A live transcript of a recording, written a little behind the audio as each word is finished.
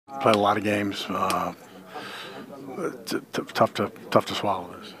Played a lot of games. Tough to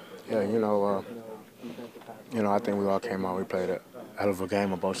swallow this. Yeah, I think we all came out. We played a hell of a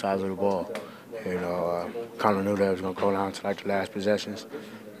game on both sides of the ball. Kind of knew that it was going to go down to like the last possessions,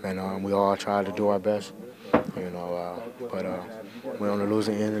 and we all tried to do our best. But we're on the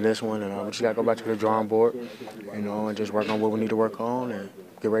losing end of this one, and we just got to go back to the drawing board, and just work on what we need to work on and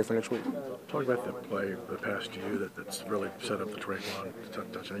get ready for next week. Talk about the play the past year that's really set up the Traquan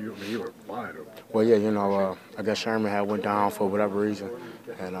touchdown. You were wide open. Well, yeah, I guess Sherman had went down for whatever reason,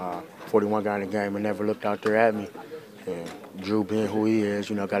 and 41 got in the game and never looked out there at me. And Drew, being who he is,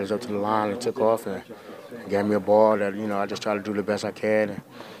 got us up to the line and took off and gave me a ball that, I just try to do the best I can and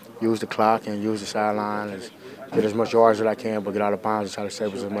use the clock and use the sideline and get as much yards as I can, but get out of bounds and try to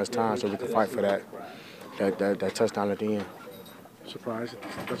save us as much time so we can fight for that touchdown at the end. Surprised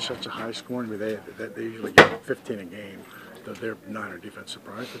that's such a high scoring. I mean, they usually get 15 a game. They're Niner defense.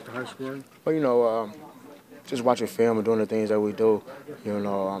 Surprised at the high scoring. Well, just watching film and doing the things that we do,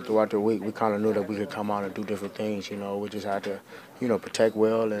 throughout the week, we kind of knew that we could come out and do different things. We just had to, protect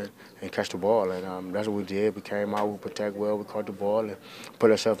well and catch the ball, and that's what we did. We came out, we protect well, we caught the ball, and put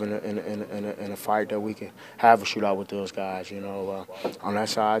ourselves in a fight that we can have a shootout with those guys. On that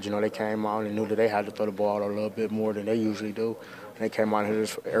side, they came out and knew that they had to throw the ball a little bit more than they usually do. And they came out here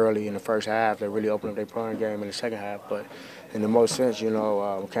early in the first half. They really opened up their running game in the second half, but in the most sense, we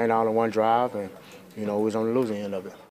came down on one drive and. We was on the losing end of it.